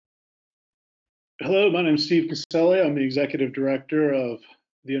Hello, my name is Steve Caselli. I'm the executive director of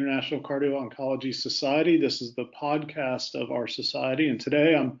the International Cardio-Oncology Society. This is the podcast of our society, and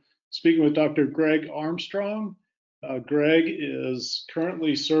today I'm speaking with Dr. Greg Armstrong. Greg is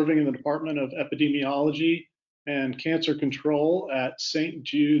currently serving in the Department of Epidemiology and Cancer Control at St.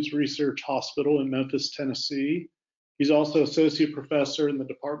 Jude's Research Hospital in Memphis, Tennessee. He's also associate professor in the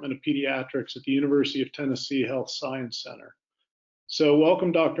Department of Pediatrics at the University of Tennessee Health Science Center. So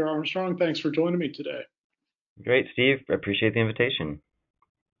welcome, Dr. Armstrong. Thanks for joining me today. Great, Steve. I appreciate the invitation.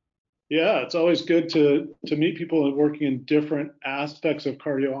 Yeah, it's always good to meet people working in different aspects of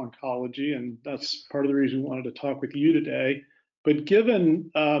cardio-oncology, and that's part of the reason we wanted to talk with you today. But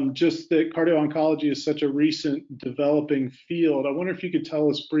given just that cardio-oncology is such a recent developing field, I wonder if you could tell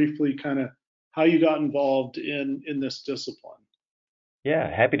us briefly kind of how you got involved in this discipline.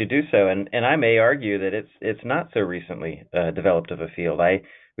 Yeah, happy to do so. And I may argue that it's not so recently developed of a field.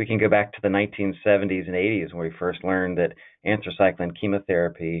 We can go back to the 1970s and 80s when we first learned that anthracycline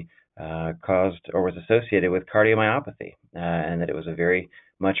chemotherapy caused or was associated with cardiomyopathy, and that it was a very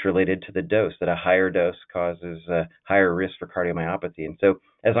much related to the dose, that a higher dose causes higher risk for cardiomyopathy. And so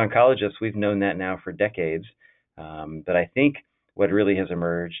as oncologists, we've known that now for decades. But I think what really has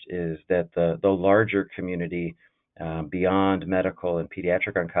emerged is that the larger community beyond medical and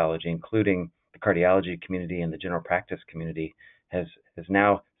pediatric oncology, including the cardiology community and the general practice community, is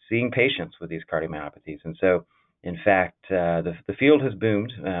now seeing patients with these cardiomyopathies. And so, in fact, the field has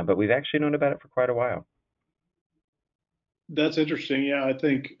boomed, but we've actually known about it for quite a while. That's interesting. Yeah, I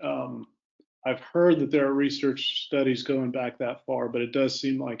think I've heard that there are research studies going back that far, but it does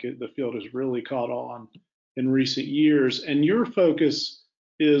seem like the field has really caught on in recent years. And your focus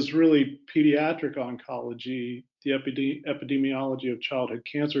is really pediatric oncology, the epidemiology of childhood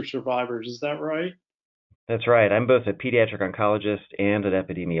cancer survivors. Is that right? That's right. I'm both a pediatric oncologist and an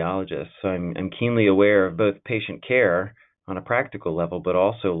epidemiologist, so I'm keenly aware of both patient care on a practical level, but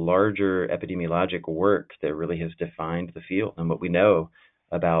also larger epidemiologic work that really has defined the field and what we know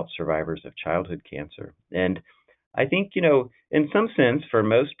about survivors of childhood cancer. And I think, in some sense, for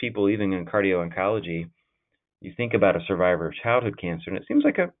most people, even in cardio-oncology, you think about a survivor of childhood cancer, and it seems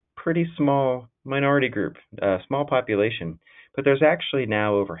like a pretty small minority group, a small population. But there's actually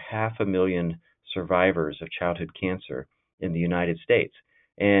now over 500,000 survivors of childhood cancer in the United States.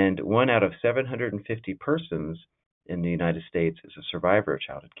 And 1 out of 750 persons in the United States is a survivor of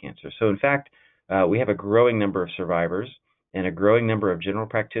childhood cancer. So in fact, we have a growing number of survivors and a growing number of general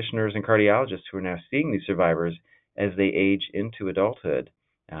practitioners and cardiologists who are now seeing these survivors as they age into adulthood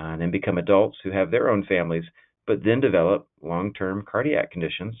and then become adults who have their own families, but then develop long-term cardiac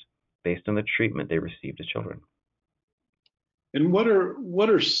conditions based on the treatment they received as children. And what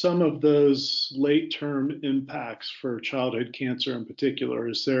are some of those late-term impacts for childhood cancer in particular?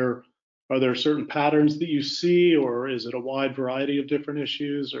 Are there certain patterns that you see, or is it a wide variety of different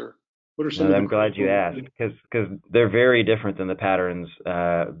issues, or what are some No, of the I'm glad you asked, because they're very different than the patterns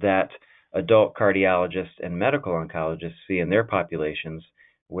that adult cardiologists and medical oncologists see in their populations,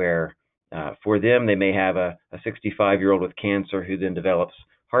 where for them they may have a 65-year-old with cancer who then develops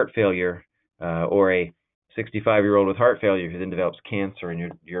heart failure, or a 65-year-old with heart failure who then develops cancer,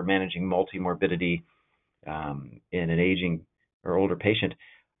 and you're managing multi-morbidity in an aging or older patient.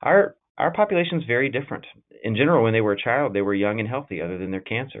 Our population is very different. In general, when they were a child, they were young and healthy, other than their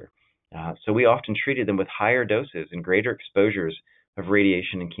cancer. So we often treated them with higher doses and greater exposures of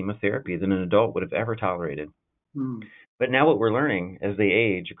radiation and chemotherapy than an adult would have ever tolerated. But now what we're learning as they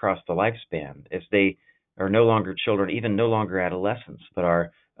age across the lifespan, as they are no longer children, even no longer adolescents, but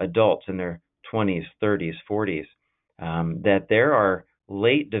are adults in their 20s, 30s, 40s, that there are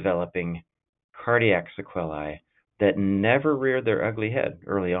late developing cardiac sequelae that never reared their ugly head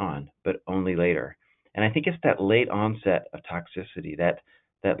early on, but only later. And I think it's that late onset of toxicity,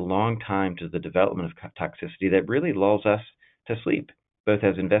 that long time to the development of toxicity that really lulls us to sleep, both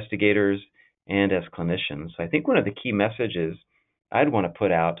as investigators and as clinicians. So I think one of the key messages I'd want to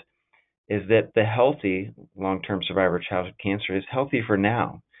put out is that the healthy long-term survivor of childhood cancer is healthy for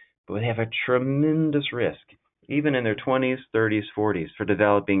now, but they have a tremendous risk, even in their 20s, 30s, 40s, for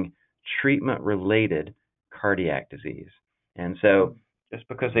developing treatment-related cardiac disease. And so just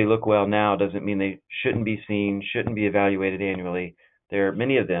because they look well now doesn't mean they shouldn't be seen, shouldn't be evaluated annually. There are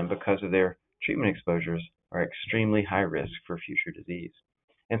many of them, because of their treatment exposures, are extremely high risk for future disease.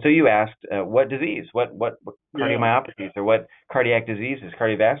 And so you asked, what disease, what cardiomyopathies, or what cardiac diseases,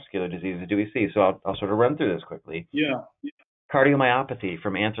 cardiovascular diseases do we see? So I'll sort of run through this quickly. Yeah. Cardiomyopathy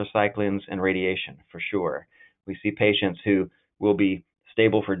from anthracyclines and radiation, for sure. We see patients who will be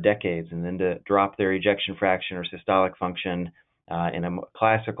stable for decades and then to drop their ejection fraction or systolic function in a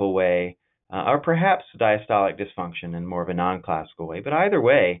classical way or perhaps diastolic dysfunction in more of a non-classical way. But either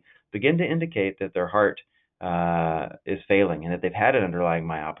way, begin to indicate that their heart is failing and that they've had an underlying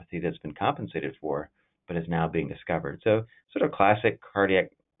myopathy that's been compensated for, but is now being discovered. So sort of classic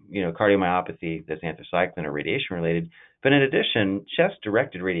cardiomyopathy that's anthracycline or radiation related. But in addition,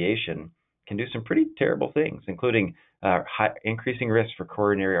 chest-directed radiation can do some pretty terrible things, including increasing risk for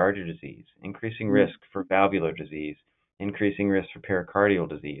coronary artery disease, increasing risk for valvular disease, increasing risk for pericardial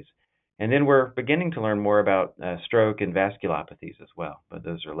disease. And then we're beginning to learn more about stroke and vasculopathies as well, but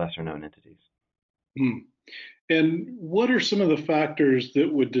those are lesser known entities. And what are some of the factors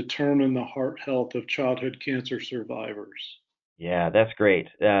that would determine the heart health of childhood cancer survivors? Yeah, that's great.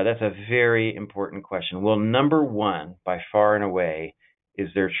 That's a very important question. Well, number one, by far and away, is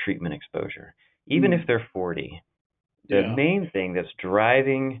their treatment exposure. Even if they're 40, the main thing that's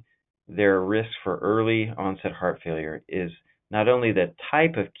driving their risk for early onset heart failure is not only the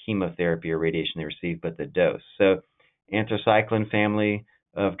type of chemotherapy or radiation they receive, but the dose. So anthracycline family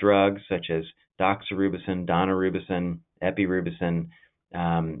of drugs such as doxorubicin, daunorubicin, epirubicin,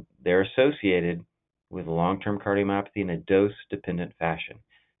 they're associated with long-term cardiomyopathy in a dose-dependent fashion.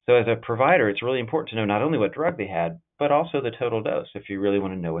 So as a provider, it's really important to know not only what drug they had, but also the total dose if you really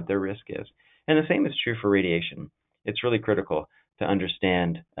want to know what their risk is. And the same is true for radiation. It's really critical to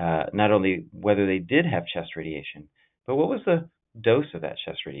understand not only whether they did have chest radiation, but what was the dose of that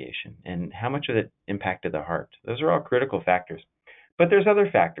chest radiation and how much of it impacted the heart. Those are all critical factors. But there's other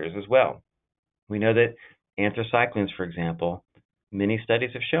factors as well. We know that anthracyclines, for example, many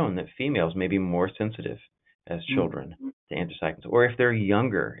studies have shown that females may be more sensitive as children to anthracyclines, or if they're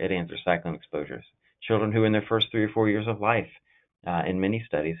younger at anthracycline exposures. Children who in their first 3 or 4 years of life, in many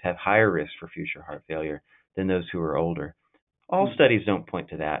studies, have higher risk for future heart failure than those who are older. All studies don't point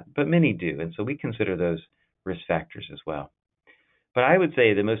to that, but many do, and so we consider those risk factors as well. But I would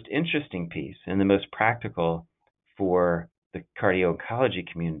say the most interesting piece and the most practical for the cardio-oncology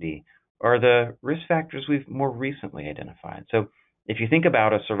community are the risk factors we've more recently identified. So if you think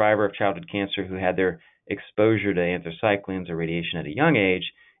about a survivor of childhood cancer who had their exposure to anthracyclines or radiation at a young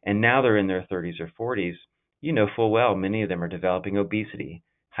age, and now they're in their 30s or 40s, you know full well many of them are developing obesity,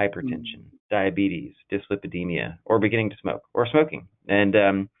 hypertension, diabetes, dyslipidemia, or beginning to smoke, or smoking. And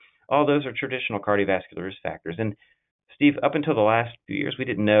all those are traditional cardiovascular risk factors. And Steve, up until the last few years, we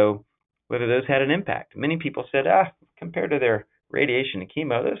didn't know whether those had an impact. Many people said, compared to their radiation and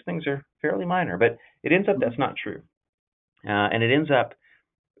chemo, those things are fairly minor. But it ends up that's not true. And it ends up,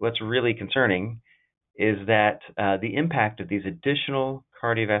 what's really concerning is that the impact of these additional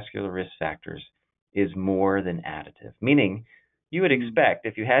cardiovascular risk factors is more than additive. Meaning, you would expect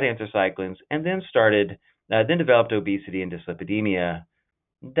if you had anthracyclines and then then developed obesity and dyslipidemia,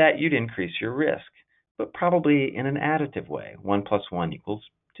 that you'd increase your risk, but probably in an additive way. 1 + 1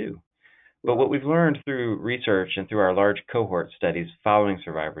 = 2. But what we've learned through research and through our large cohort studies following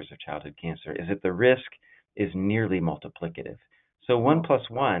survivors of childhood cancer is that the risk is nearly multiplicative. So 1 +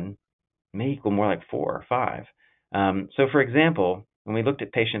 1 may equal more like 4 or 5. So for example, when we looked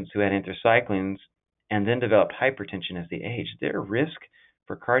at patients who had anthracyclines and then developed hypertension as they aged, their risk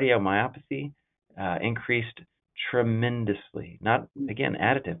for cardiomyopathy increased tremendously. Not, again,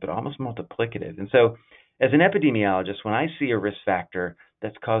 additive, but almost multiplicative. And so as an epidemiologist, when I see a risk factor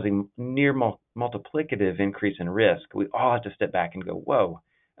that's causing near multiplicative increase in risk, we all have to step back and go, whoa,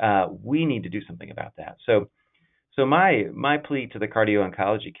 we need to do something about that. So my plea to the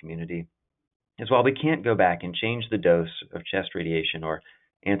cardio-oncology community is while we can't go back and change the dose of chest radiation or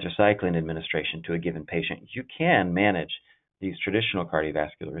anthracycline administration to a given patient, you can manage these traditional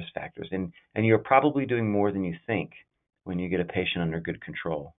cardiovascular risk factors. And you're probably doing more than you think when you get a patient under good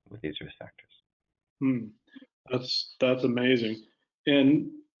control with these risk factors. That's amazing. And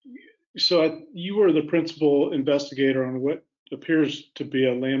so you were the principal investigator on what appears to be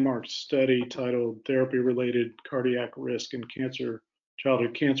a landmark study titled Therapy-Related Cardiac Risk in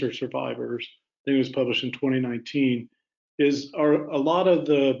Childhood Cancer Survivors. I think it was published in 2019. Are a lot of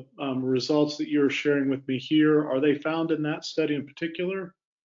the results that you're sharing with me here, are they found in that study in particular?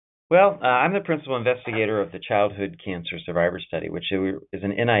 Well, I'm the principal investigator of the Childhood Cancer Survivor Study, which is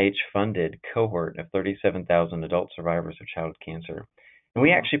an NIH-funded cohort of 37,000 adult survivors of childhood cancer. And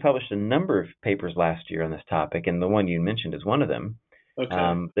we actually published a number of papers last year on this topic, and the one you mentioned is one of them. Okay.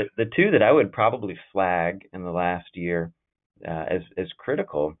 The two that I would probably flag in the last year as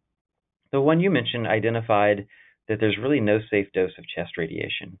critical, the one you mentioned identified that there's really no safe dose of chest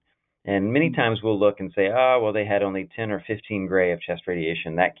radiation. And many times we'll look and say, well, they had only 10 or 15 gray of chest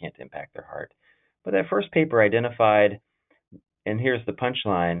radiation. That can't impact their heart. But that first paper identified, and here's the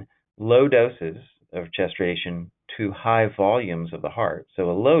punchline, low doses of chest radiation to high volumes of the heart. So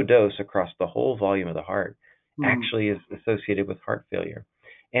a low dose across the whole volume of the heart actually is associated with heart failure.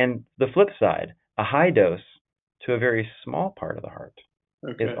 And the flip side, a high dose to a very small part of the heart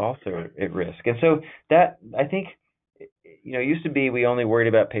is also at risk. And so that, I think, it used to be we only worried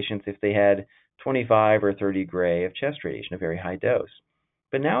about patients if they had 25 or 30 gray of chest radiation, a very high dose.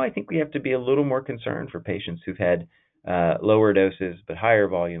 But now I think we have to be a little more concerned for patients who've had lower doses but higher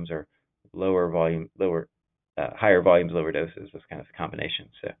volumes, or higher volumes, lower doses, this kind of combination.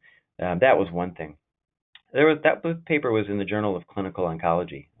 So that was one thing. That paper was in the Journal of Clinical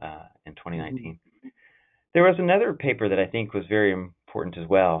Oncology in 2019. There was another paper that I think was very important as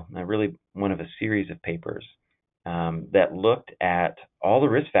well, really one of a series of papers that looked at all the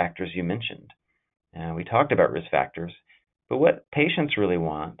risk factors you mentioned. We talked about risk factors, but what patients really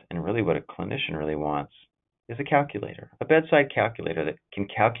want, and really what a clinician really wants, is a calculator, a bedside calculator that can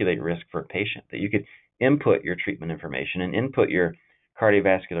calculate risk for a patient, that you could input your treatment information and input your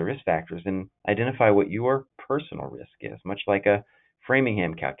cardiovascular risk factors and identify what your personal risk is, much like a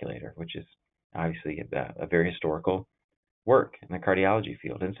Framingham calculator, which is obviously a very historical work in the cardiology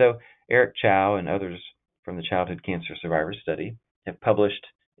field. And so Eric Chow and others from the Childhood Cancer Survivor Study have published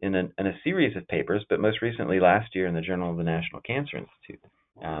in a series of papers, but most recently last year in the Journal of the National Cancer Institute,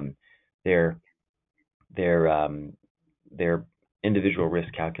 their individual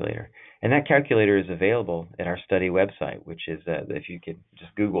risk calculator. And that calculator is available at our study website, which is, if you could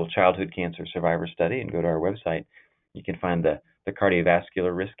just Google Childhood Cancer Survivor Study and go to our website, you can find the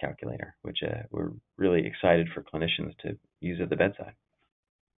cardiovascular risk calculator, which we're really excited for clinicians to use at the bedside.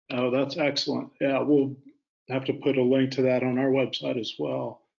 Oh, that's excellent. Yeah, we'll have to put a link to that on our website as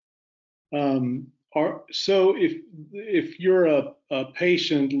well. So if you're a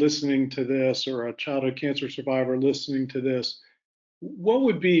patient listening to this, or a childhood cancer survivor listening to this, what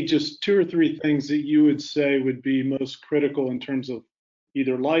would be just 2 or 3 things that you would say would be most critical in terms of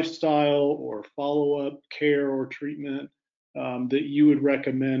either lifestyle or follow-up care or treatment that you would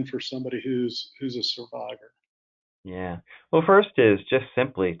recommend for somebody who's a survivor? Yeah. Well, first is just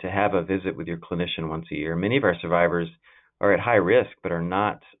simply to have a visit with your clinician once a year. Many of our survivors are at high risk, but are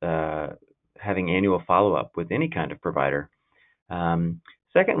not having annual follow-up with any kind of provider.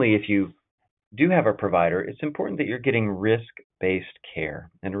 Secondly, if you do have a provider, it's important that you're getting risk-based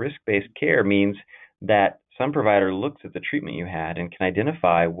care. And risk-based care means that some provider looks at the treatment you had and can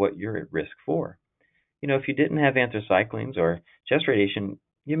identify what you're at risk for. If you didn't have anthracyclines or chest radiation,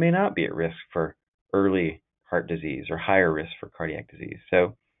 you may not be at risk for early heart disease or higher risk for cardiac disease.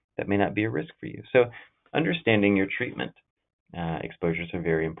 So that may not be a risk for you. So understanding your treatment exposures are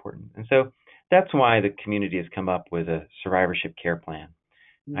very important. And so that's why the community has come up with a survivorship care plan.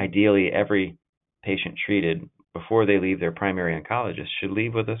 Ideally, every patient treated before they leave their primary oncologist should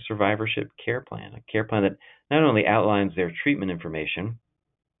leave with a survivorship care plan, a care plan that not only outlines their treatment information,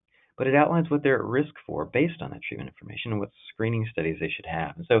 but it outlines what they're at risk for based on that treatment information and what screening studies they should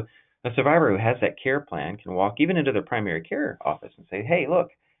have. And so a survivor who has that care plan can walk even into their primary care office and say, hey, look,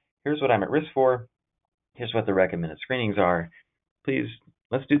 here's what I'm at risk for. Here's what the recommended screenings are. Please,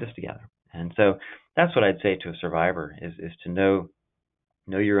 let's do this together. And so that's what I'd say to a survivor is to know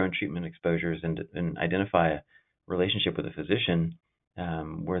your own treatment exposures and identify a relationship with a physician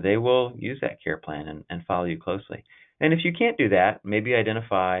where they will use that care plan and follow you closely. And if you can't do that, maybe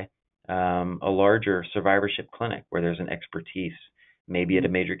identify a larger survivorship clinic where there's an expertise, maybe at a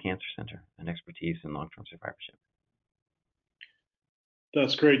major cancer center, an expertise in long-term survivorship.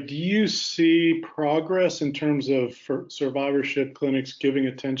 That's great. Do you see progress in terms of survivorship clinics giving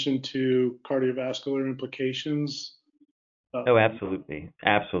attention to cardiovascular implications? Oh, absolutely.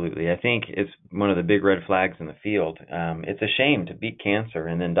 Absolutely. I think it's one of the big red flags in the field. It's a shame to beat cancer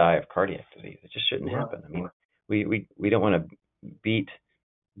and then die of cardiac disease. It just shouldn't happen. I mean, we don't want to beat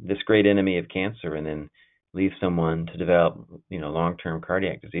this great enemy of cancer and then leave someone to develop, long-term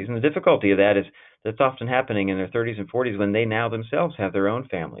cardiac disease. And the difficulty of that is that's often happening in their 30s and 40s when they now themselves have their own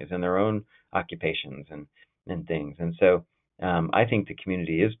families and their own occupations and things. And so I think the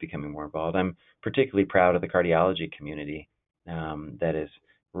community is becoming more involved. I'm particularly proud of the cardiology community that is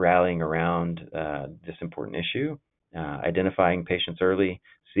rallying around this important issue, identifying patients early,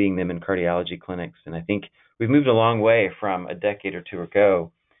 seeing them in cardiology clinics. And I think we've moved a long way from a decade or two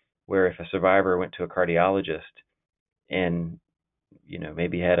ago where if a survivor went to a cardiologist and,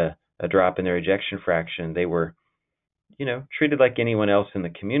 maybe had a drop in their ejection fraction, they were, treated like anyone else in the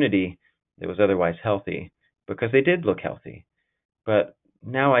community that was otherwise healthy because they did look healthy. But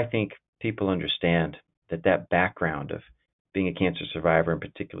now I think people understand that background of being a cancer survivor, and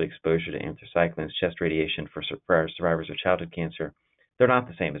particularly exposure to anthracyclines, chest radiation for survivors of childhood cancer, they're not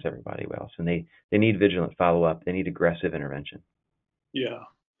the same as everybody else, and they need vigilant follow-up. They need aggressive intervention. Yeah.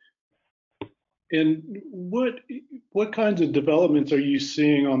 And what kinds of developments are you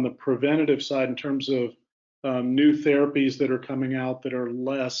seeing on the preventative side in terms of new therapies that are coming out that are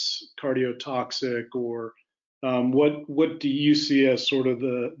less cardiotoxic, or what do you see as sort of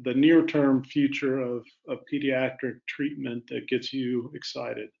the near term future of pediatric treatment that gets you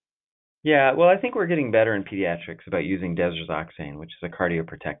excited? Yeah, well, I think we're getting better in pediatrics about using desrazoxane, which is a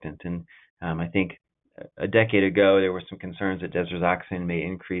cardioprotectant. And I think a decade ago there were some concerns that desrazoxane may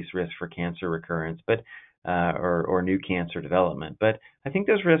increase risk for cancer recurrence, but or new cancer development. But I think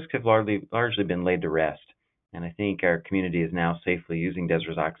those risks have largely been laid to rest, and I think our community is now safely using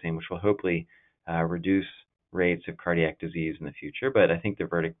desrazoxane, which will hopefully reduce rates of cardiac disease in the future. But I think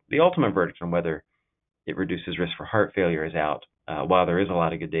the ultimate verdict on whether it reduces risk for heart failure is out. While there is a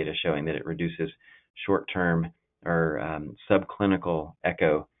lot of good data showing that it reduces short-term or subclinical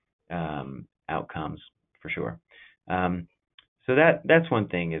echo outcomes for sure. So that's one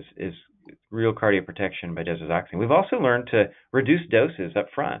thing is real cardioprotection by desrazoxane. We've also learned to reduce doses up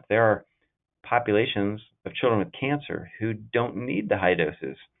front. There are populations of children with cancer who don't need the high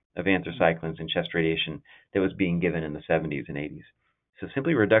doses of anthracyclines and chest radiation that was being given in the 70s and 80s. So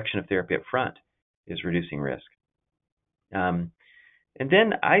simply reduction of therapy up front is reducing risk. And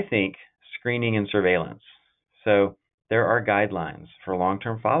then I think screening and surveillance. So there are guidelines for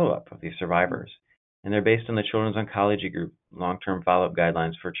long-term follow-up of these survivors, and they're based on the Children's Oncology Group long-term follow-up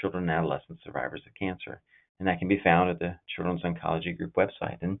guidelines for children and adolescent survivors of cancer. And that can be found at the Children's Oncology Group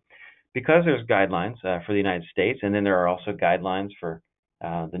website. And because there's guidelines for the United States, and then there are also guidelines for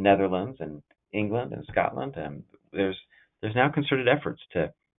the Netherlands and England and Scotland, there's now concerted efforts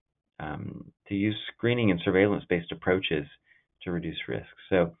to use screening and surveillance-based approaches to reduce risk.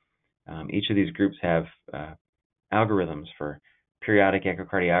 So each of these groups have algorithms for periodic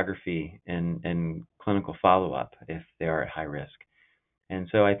echocardiography and clinical follow-up if they are at high risk. And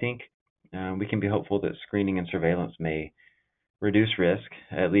so I think we can be hopeful that screening and surveillance may reduce risk,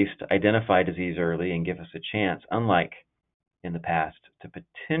 at least identify disease early and give us a chance, unlike in the past, to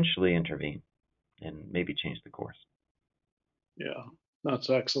potentially intervene and maybe change the course. Yeah, that's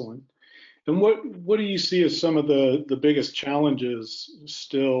excellent. And what do you see as some of the biggest challenges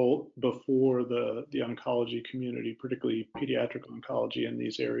still before the oncology community, particularly pediatric oncology in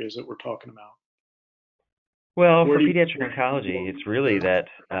these areas that we're talking about? Well, for pediatric oncology, it's really that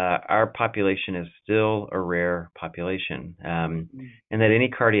our population is still a rare population, and that any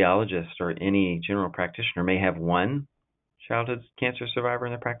cardiologist or any general practitioner may have one childhood cancer survivor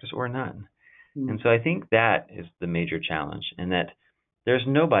in their practice or none. And so I think that is the major challenge, and that there's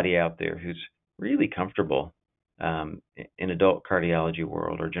nobody out there who's really comfortable in adult cardiology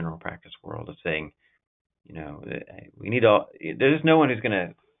world or general practice world of saying, you know, there's no one who's going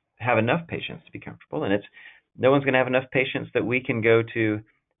to have enough patients to be comfortable, and no one's going to have enough patients that we can go to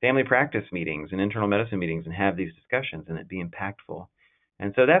family practice meetings and internal medicine meetings and have these discussions and it be impactful.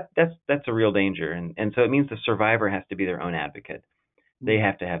 And so that's a real danger. And so it means the survivor has to be their own advocate. They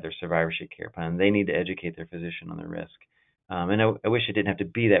have to have their survivorship care plan. They need to educate their physician on the risk. And I wish it didn't have to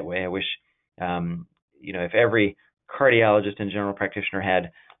be that way. I wish, if every cardiologist and general practitioner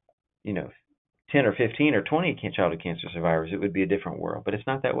had, 10 or 15 or 20 childhood cancer survivors, it would be a different world. But it's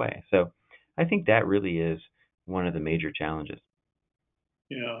not that way. So I think that really is one of the major challenges.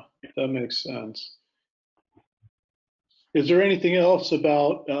 Yeah, that makes sense. Is there anything else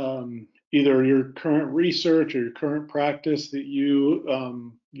about either your current research or your current practice that you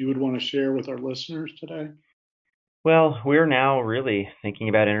would want to share with our listeners today? Well, we're now really thinking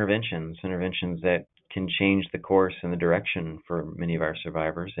about interventions that can change the course and the direction for many of our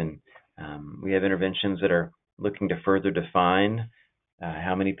survivors. And we have interventions that are looking to further define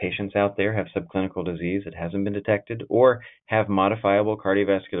how many patients out there have subclinical disease that hasn't been detected or have modifiable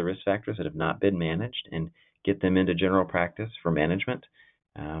cardiovascular risk factors that have not been managed and get them into general practice for management.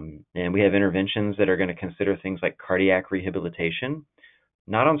 And we have interventions that are going to consider things like cardiac rehabilitation,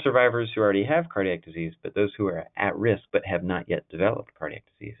 not on survivors who already have cardiac disease, but those who are at risk but have not yet developed cardiac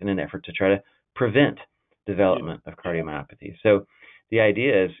disease in an effort to try to prevent development of cardiomyopathy. So the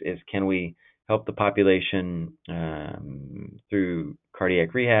idea is can we help the population through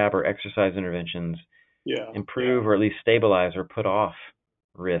cardiac rehab or exercise interventions improve or at least stabilize or put off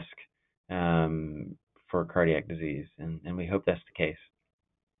risk for cardiac disease. And we hope that's the case.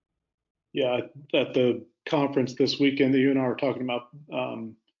 Yeah, at the conference this weekend that you and I were talking about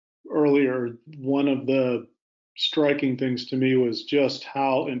earlier, one of the striking things to me was just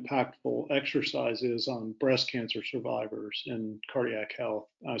how impactful exercise is on breast cancer survivors and cardiac health.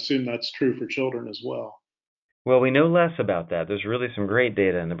 I assume that's true for children as well. Well, we know less about that. There's really some great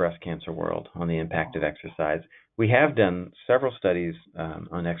data in the breast cancer world on the impact of exercise. We have done several studies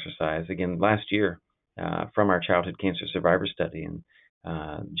on exercise. Again, last year, from our childhood cancer survivor study in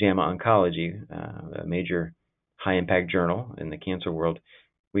JAMA Oncology, a major high-impact journal in the cancer world,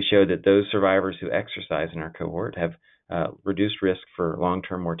 we showed that those survivors who exercise in our cohort have reduced risk for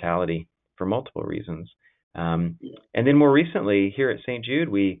long-term mortality for multiple reasons. And then more recently, here at St. Jude,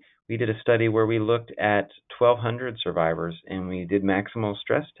 we did a study where we looked at 1,200 survivors and we did maximal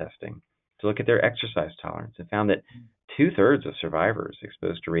stress testing to look at their exercise tolerance and found that 2/3 of survivors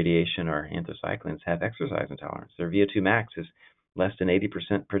exposed to radiation or anthracyclines have exercise intolerance. Their VO2 max is less than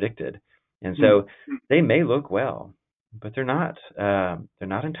 80% predicted. And so they may look well, but they're not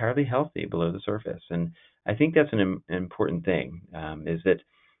entirely healthy below the surface. And I think that's an important thing, is that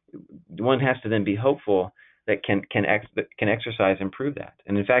one has to then be hopeful that can exercise improve that.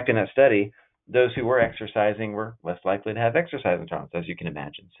 And in fact, in that study, those who were exercising were less likely to have exercise intolerance, as you can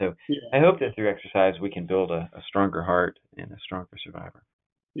imagine. So I hope that through exercise we can build a stronger heart and a stronger survivor.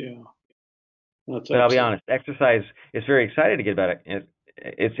 Yeah. But I'll be honest, exercise is very excited to get about it.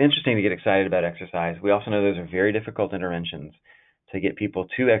 It's interesting to get excited about exercise. We also know those are very difficult interventions to get people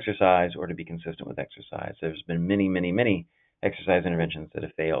to exercise or to be consistent with exercise. There's been many exercise interventions that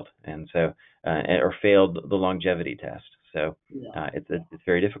have failed, and so or failed the longevity test. So it's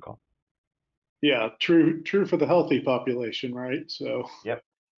very difficult. Yeah, true for the healthy population, right? So yep.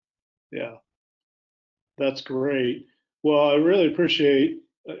 Yeah, that's great. Well, I really appreciate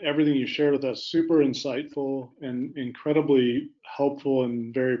everything you shared with us. Super insightful and incredibly helpful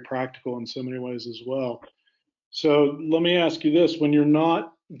and very practical in so many ways as well. So let me ask you this: when you're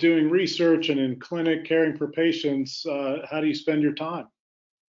not doing research and in clinic caring for patients, how do you spend your time?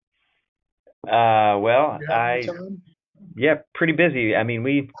 Well, time? Yeah, pretty busy. I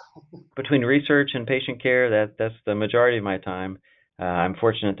mean, between research and patient care, that's the majority of my time. I'm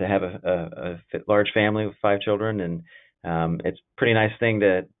fortunate to have a large family with 5 children, and it's a pretty nice thing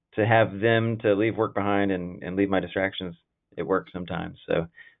to have them to leave work behind and leave my distractions at work sometimes. So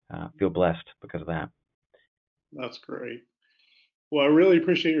feel blessed because of that. That's great. Well, I really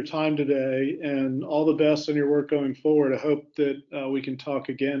appreciate your time today and all the best in your work going forward. I hope that we can talk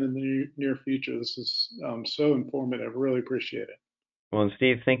again in the near future. This is so informative. I really appreciate it. Well, and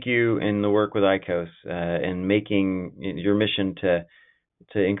Steve, thank you in the work with ICOS and making your mission to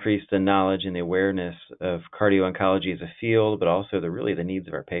increase the knowledge and the awareness of cardio-oncology as a field, but also the needs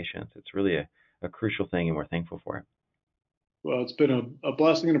of our patients. It's really a crucial thing, and we're thankful for it. Well, it's been a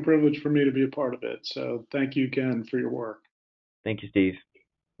blessing and a privilege for me to be a part of it. So thank you again for your work. Thank you, Steve.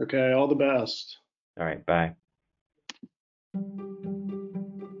 Okay, all the best. All right, bye.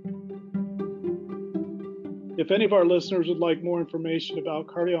 If any of our listeners would like more information about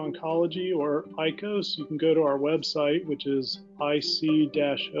cardio-oncology or ICOS, you can go to our website, which is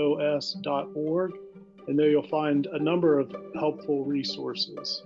ic-os.org, and there you'll find a number of helpful resources.